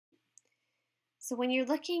So when you're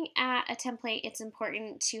looking at a template, it's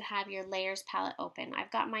important to have your layers palette open. I've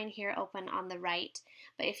got mine here open on the right,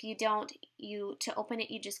 but if you don't, to open it,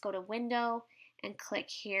 you just go to Window and click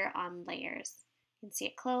here on Layers. You can see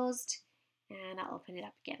it closed, and I'll open it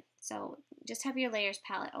up again. So just have your layers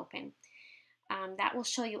palette open. That will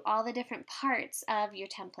show you all the different parts of your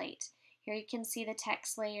template. Here you can see the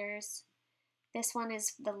text layers. This one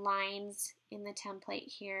is the lines in the template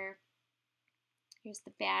here. Here's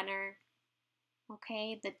the banner.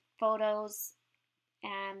 Okay, the photos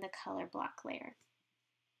and the color block layer.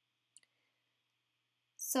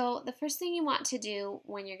 So the first thing you want to do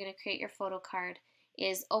when you're going to create your photo card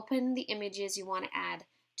is open the images you want to add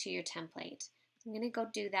to your template. I'm going to go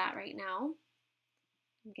do that right now.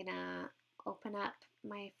 I'm going to open up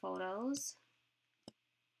my photos.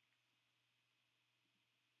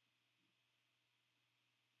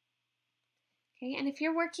 Okay, and if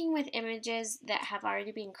you're working with images that have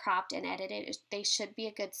already been cropped and edited, they should be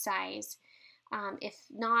a good size. If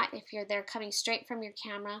not, if they're coming straight from your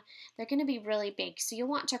camera, they're going to be really big, so you'll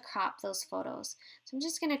want to crop those photos. So I'm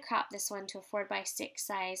just going to crop this one to a 4:6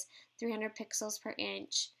 size, 300 pixels per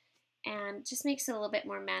inch, and just makes it a little bit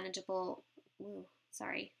more manageable. Ooh,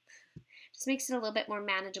 sorry. Just makes it a little bit more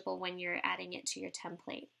manageable when you're adding it to your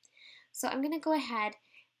template. So I'm going to go ahead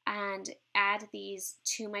and add these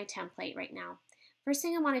to my template right now. First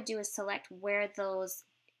thing I want to do is select where those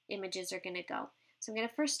images are going to go. So I'm going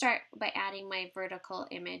to first start by adding my vertical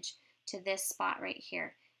image to this spot right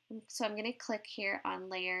here. So I'm going to click here on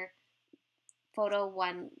Layer, Photo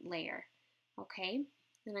 1 Layer. Okay,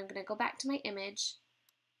 then I'm going to go back to my image,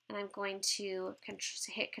 and I'm going to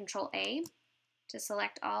hit Control A to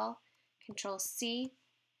select all, Control C,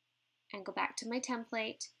 and go back to my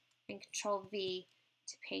template, and Control V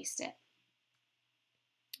to paste it.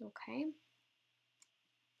 Okay.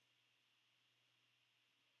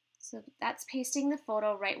 So that's pasting the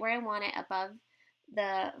photo right where I want it, above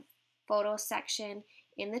the photo section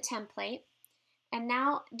in the template. And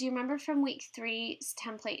now, do you remember from week 3's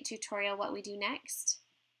template tutorial what we do next?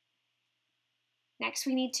 Next,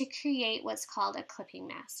 we need to create what's called a clipping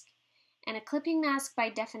mask. And a clipping mask, by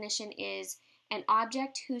definition, is an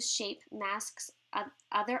object whose shape masks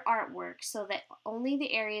other artwork so that only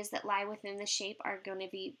the areas that lie within the shape are going to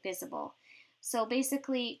be visible. So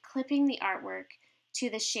basically, clipping the artwork to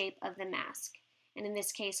the shape of the mask, and in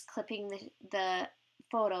this case clipping the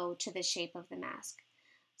photo to the shape of the mask.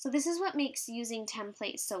 So this is what makes using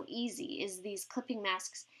templates so easy, is these clipping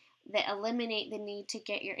masks that eliminate the need to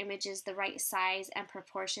get your images the right size and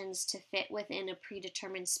proportions to fit within a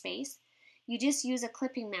predetermined space. You just use a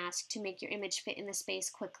clipping mask to make your image fit in the space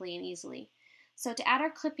quickly and easily. So to add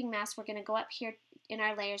our clipping mask, we're going to go up here in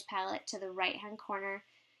our layers palette to the right hand corner,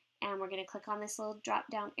 and we're going to click on this little drop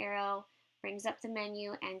down arrow, brings up the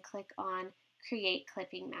menu, and click on Create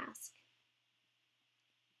Clipping Mask.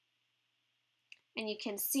 And you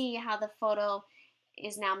can see how the photo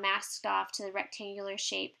is now masked off to the rectangular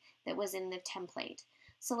shape that was in the template.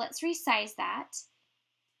 So let's resize that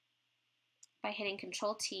by hitting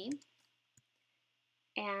Control T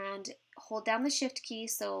and hold down the Shift key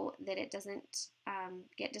so that it doesn't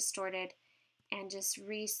get distorted, and just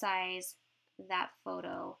resize that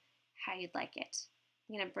photo how you'd like it.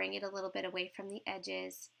 I'm going to bring it a little bit away from the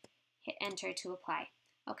edges, hit Enter to apply.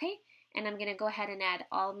 Okay, and I'm going to go ahead and add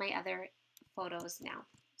all my other photos now.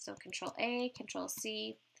 So Control A, Control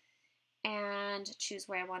C, and choose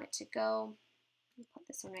where I want it to go. I'll put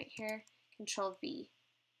this one right here. Control V,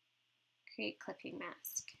 Create Clipping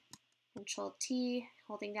Mask. Control T,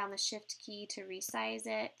 holding down the Shift key to resize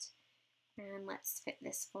it. And let's fit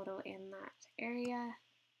this photo in that area.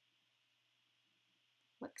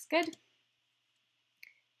 Looks good.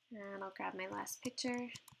 And I'll grab my last picture,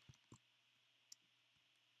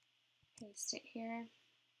 paste it here,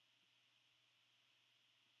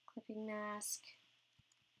 clipping mask,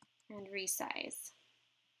 and resize.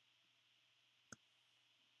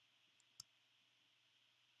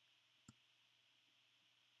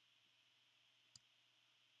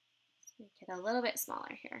 Make it a little bit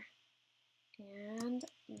smaller here, and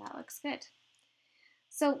that looks good.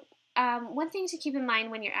 So one thing to keep in mind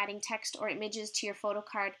when you're adding text or images to your photo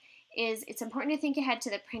card is it's important to think ahead to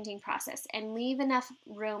the printing process and leave enough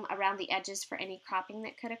room around the edges for any cropping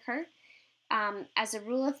that could occur. As a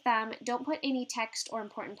rule of thumb, don't put any text or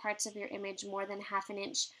important parts of your image more than 1/2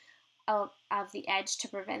 inch of the edge to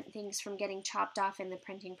prevent things from getting chopped off in the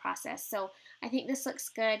printing process. So I think this looks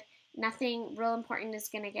good. Nothing real important is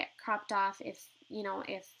going to get cropped off if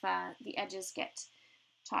the edges get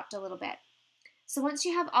chopped a little bit. So once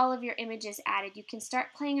you have all of your images added, you can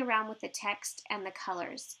start playing around with the text and the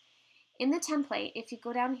colors. In the template, if you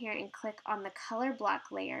go down here and click on the color block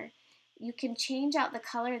layer, you can change out the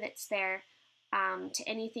color that's there to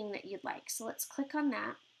anything that you'd like. So let's click on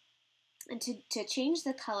that. And to change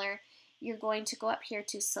the color, you're going to go up here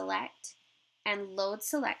to select and load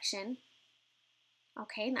selection.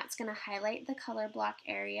 Okay, and that's going to highlight the color block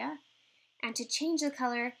area. And to change the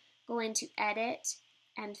color, go into edit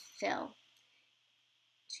and fill.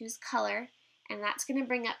 Choose color, and that's going to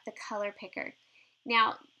bring up the color picker.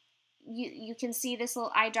 Now, you can see this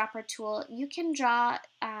little eyedropper tool. You can draw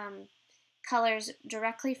colors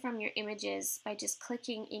directly from your images by just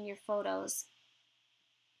clicking in your photos.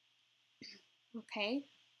 Okay.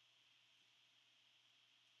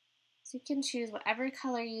 So you can choose whatever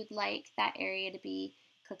color you'd like that area to be.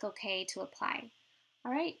 Click OK to apply.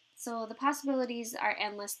 All right, so the possibilities are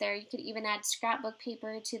endless there. You could even add scrapbook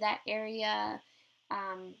paper to that area,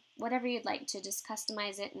 whatever you'd like to just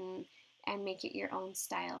customize it and make it your own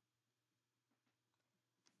style.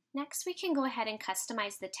 Next, we can go ahead and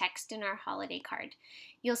customize the text in our holiday card.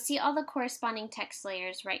 You'll see all the corresponding text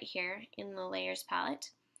layers right here in the layers palette.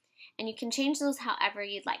 And you can change those however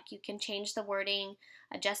you'd like. You can change the wording,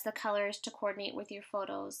 adjust the colors to coordinate with your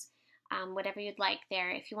photos, whatever you'd like there.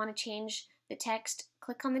 If you want to change the text,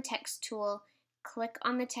 click on the text tool, click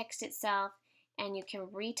on the text itself, and you can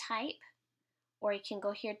retype, or you can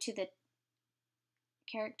go here to the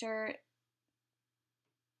character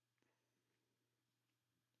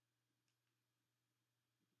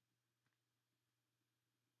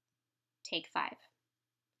Take 5.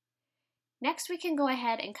 Next, we can go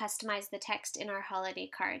ahead and customize the text in our holiday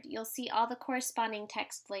card. You'll see all the corresponding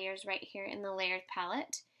text layers right here in the layered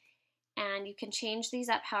palette. And you can change these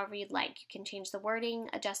up however you'd like. You can change the wording,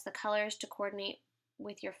 adjust the colors to coordinate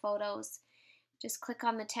with your photos. Just click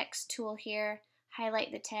on the text tool here,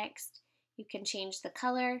 highlight the text. You can change the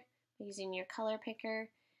color using your color picker.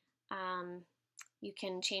 You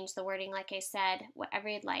can change the wording, like I said, whatever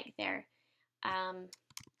you'd like there.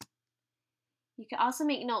 You can also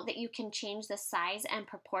make note that you can change the size and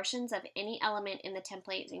proportions of any element in the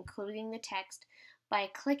template, including the text, by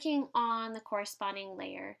clicking on the corresponding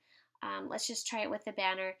layer. Let's just try it with the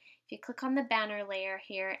banner. If you click on the banner layer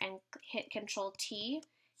here and hit Control T,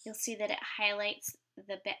 you'll see that it highlights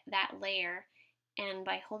that layer. And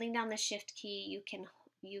by holding down the Shift key,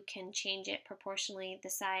 you can change it proportionally, the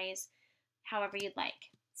size, however you'd like.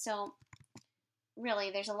 So really,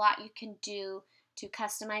 there's a lot you can do to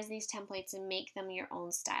customize these templates and make them your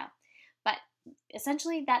own style. But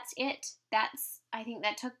essentially that's it. I think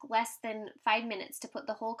that took less than 5 minutes to put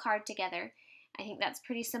the whole card together. I think that's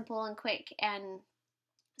pretty simple and quick. And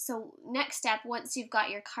so next step, once you've got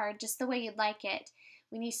your card just the way you'd like it,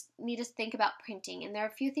 we need to think about printing. And there are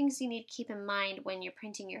a few things you need to keep in mind when you're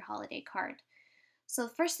printing your holiday card. So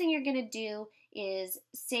the first thing you're going to do is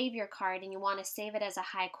save your card, and you want to save it as a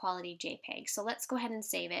high quality JPEG. So let's go ahead and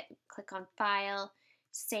save it. Click on File,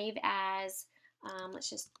 Save As, let's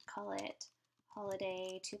just call it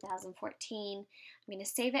Holiday 2014. I'm going to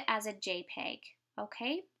save it as a JPEG,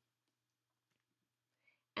 okay?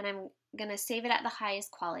 And I'm going to save it at the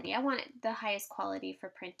highest quality. I want it the highest quality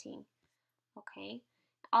for printing, okay?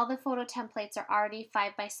 All the photo templates are already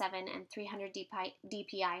 5x7 and 300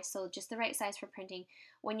 dpi, so just the right size for printing.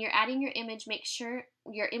 When you're adding your images, make sure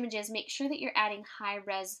that you're adding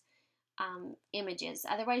high-res images.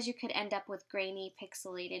 Otherwise, you could end up with grainy,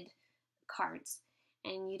 pixelated cards,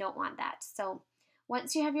 and you don't want that. So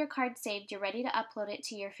once you have your card saved, you're ready to upload it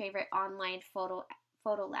to your favorite online photo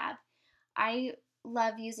lab. I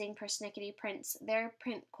love using Persnickety Prints. Their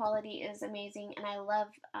print quality is amazing, and I love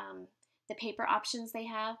the paper options they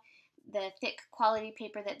have. The thick quality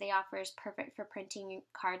paper that they offer is perfect for printing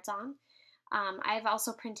cards on. I've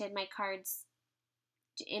also printed my cards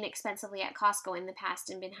inexpensively at Costco in the past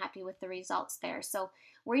and been happy with the results there. So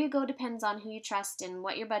where you go depends on who you trust and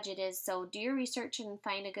what your budget is. So do your research and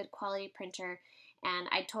find a good quality printer, and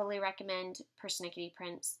I totally recommend Persnickety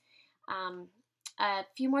Prints. A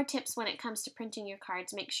few more tips when it comes to printing your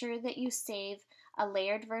cards. Make sure that you save a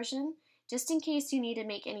layered version, just in case you need to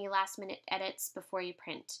make any last minute edits before you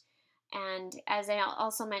print. And as I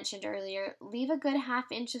also mentioned earlier, leave a good ½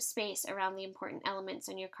 inch of space around the important elements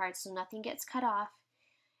on your card so nothing gets cut off.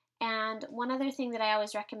 And one other thing that I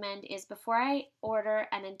always recommend is before I order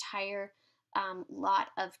an entire lot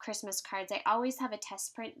of Christmas cards, I always have a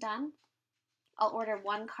test print done. I'll order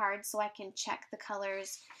one card so I can check the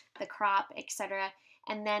colors, the crop, etc.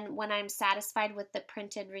 And then when I'm satisfied with the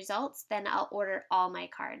printed results, then I'll order all my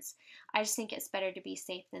cards. I just think it's better to be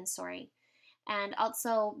safe than sorry. And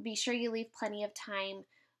also be sure you leave plenty of time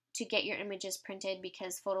to get your images printed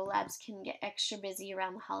because photo labs can get extra busy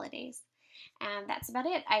around the holidays. And that's about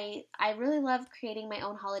it. I really love creating my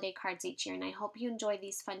own holiday cards each year, and I hope you enjoy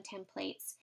these fun templates.